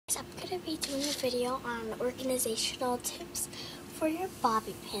I'm going to be doing a video on organizational tips for your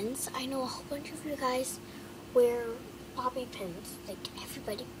bobby pins. I know a whole bunch of you guys wear bobby pins. Like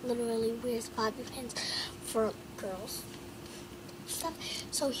everybody literally wears bobby pins for girls stuff.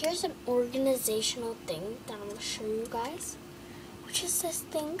 So here's an organizational thing that I'm going to show you guys, which is this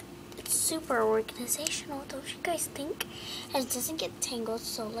thing. It's super organizational, don't you guys think? And it doesn't get tangled.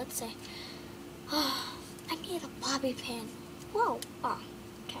 So let's say, oh, I need a bobby pin. Whoa,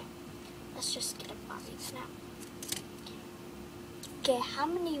 okay. Let's just get a bobby pin out. Okay, how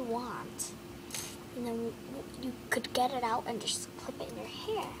many you want? And then you could get it out and just clip it in your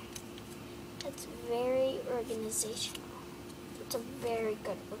hair. That's very organizational. It's a very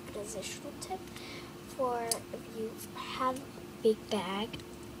good organizational tip for if you have a big bag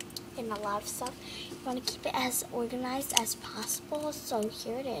and a lot of stuff. You want to keep it as organized as possible. So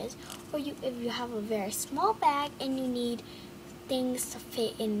here it is. Or if you have a very small bag and you need things to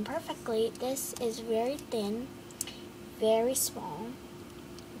fit in perfectly, this is very thin, very small.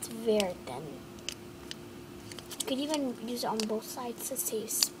 It's very thin. You could even use it on both sides to save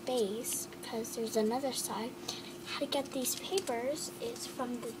space, because there's another side. How to get these papers is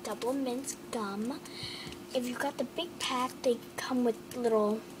from the double mint gum. If you got the big pack, they come with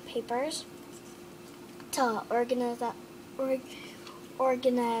little papers to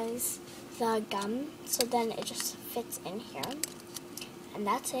organize the gum, so then it just fits in here. And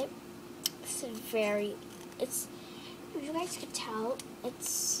that's it. This is if you guys could tell,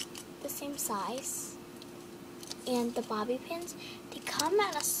 it's the same size. And the bobby pins, they come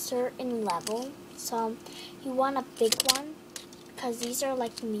at a certain level. So you want a big one, because these are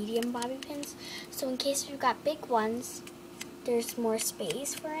like medium bobby pins. So in case you got big ones, there's more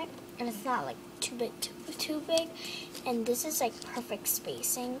space for it. And it's not like too big. And this is like perfect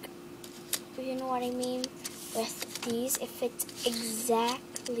spacing, if you know what I mean. With these, it fits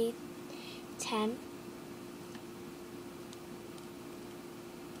exactly 10.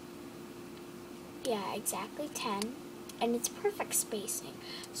 Yeah, exactly 10. And it's perfect spacing.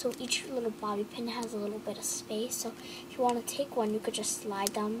 So each little bobby pin has a little bit of space. So if you want to take one, you could just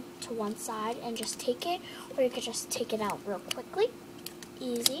slide them to one side and just take it. Or you could just take it out real quickly.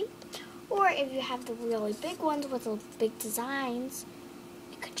 Easy. Or if you have the really big ones with the big designs,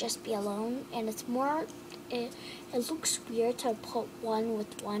 it could just be alone. And it's more, it looks weird to put one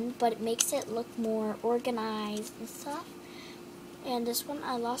with one, but it makes it look more organized and stuff. And this one,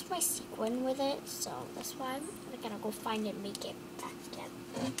 I lost my sequin with it, so that's why I'm gonna go find it and make it back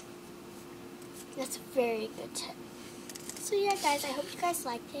again. That's a very good tip. So yeah, guys, I hope you guys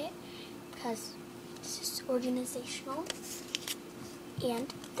liked it, because this is organizational.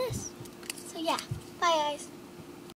 And this. So yeah, bye guys.